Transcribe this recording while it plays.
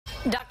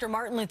Dr.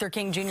 Martin Luther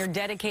King Jr.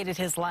 dedicated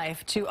his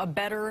life to a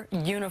better,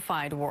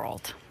 unified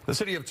world. The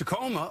city of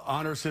Tacoma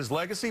honors his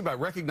legacy by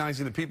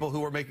recognizing the people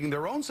who are making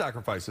their own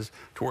sacrifices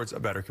towards a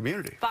better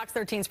community. Fox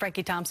 13's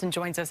Frankie Thompson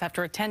joins us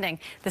after attending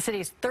the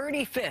city's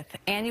 35th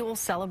annual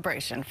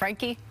celebration.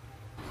 Frankie?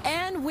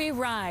 And we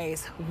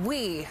rise.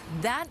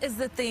 That is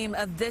the theme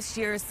of this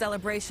year's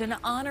celebration,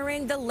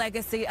 honoring the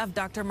legacy of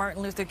Dr.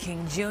 Martin Luther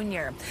King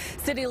Jr.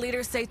 City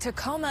leaders say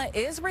Tacoma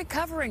is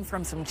recovering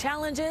from some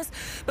challenges,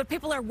 but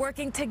people are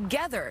working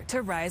together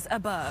to rise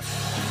above.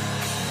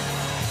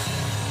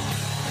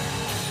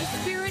 The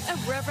spirit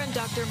of Reverend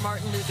Dr.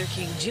 Martin Luther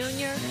King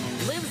Jr.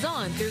 lives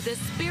on through this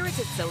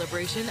spirited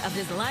celebration of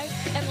his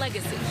life and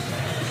legacy.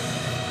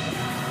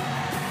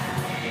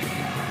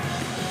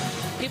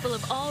 People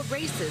of all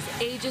races,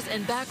 ages,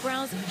 and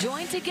backgrounds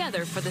join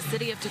together for the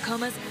City of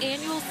Tacoma's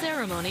annual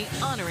ceremony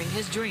honoring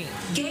his dream.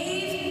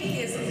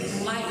 Gave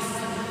his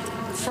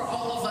life for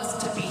all of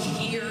us to be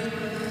here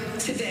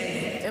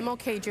today.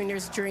 MLK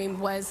Jr.'s dream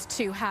was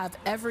to have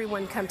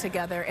everyone come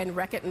together and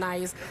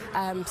recognize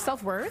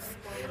self-worth,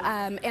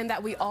 and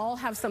that we all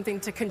have something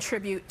to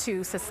contribute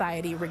to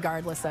society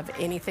regardless of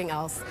anything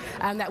else,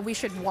 that we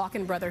should walk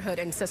in brotherhood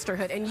and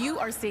sisterhood, and you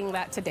are seeing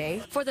that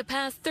today. For the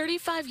past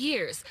 35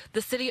 years,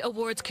 the city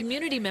awards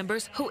community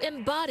members who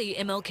embody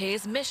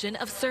MLK's mission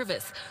of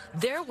service.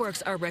 Their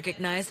works are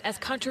recognized as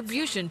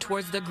contribution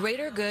towards the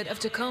greater good of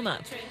Tacoma.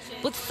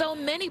 With so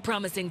many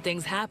promising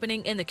things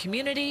happening in the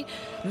community,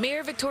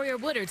 Mayor Victoria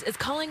Woodard is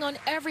calling on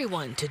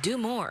everyone to do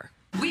more.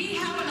 We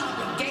have an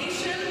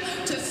obligation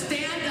to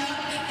stand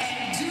up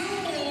and do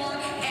more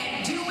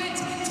and do it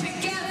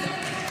together.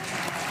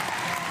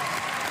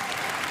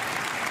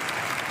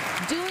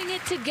 Doing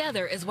it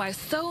together is why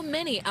so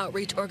many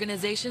outreach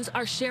organizations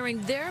are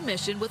sharing their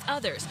mission with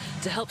others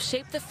to help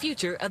shape the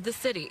future of the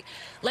city.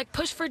 Like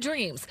Push for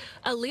Dreams,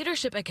 a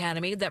leadership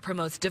academy that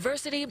promotes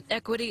diversity,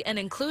 equity, and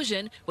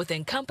inclusion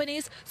within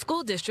companies,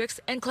 school districts,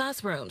 and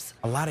classrooms.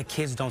 A lot of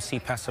kids don't see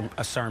past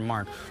a certain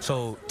mark.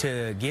 So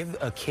to give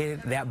a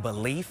kid that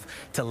belief,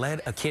 to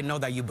let a kid know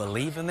that you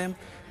believe in them,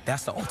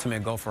 that's the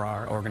ultimate goal for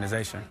our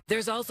organization.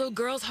 There's also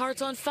Girls'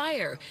 Hearts on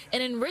Fire,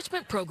 an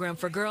enrichment program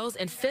for girls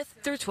in 5th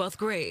through 12th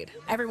grade.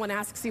 Everyone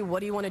asks you,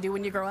 what do you want to do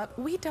when you grow up?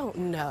 We don't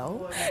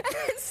know.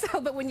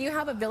 But when you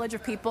have a village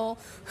of people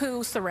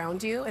who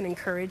surround you and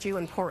encourage you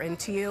and pour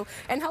into you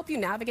and help you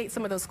navigate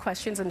some of those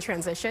questions and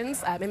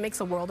transitions, it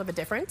makes a world of a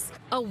difference.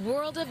 A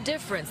world of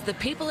difference the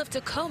people of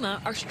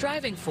Tacoma are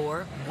striving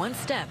for, one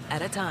step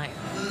at a time.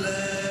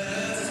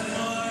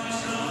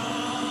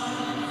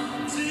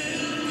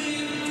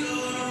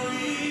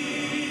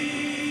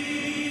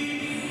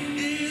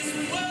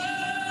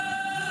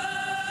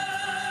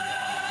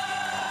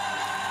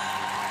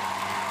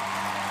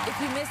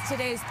 If you missed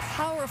today's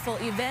powerful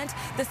event,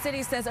 the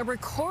city says a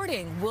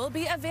recording will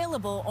be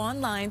available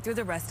online through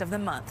the rest of the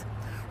month.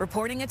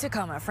 Reporting in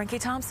Tacoma, Frankie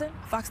Thompson,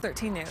 Fox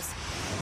 13 News.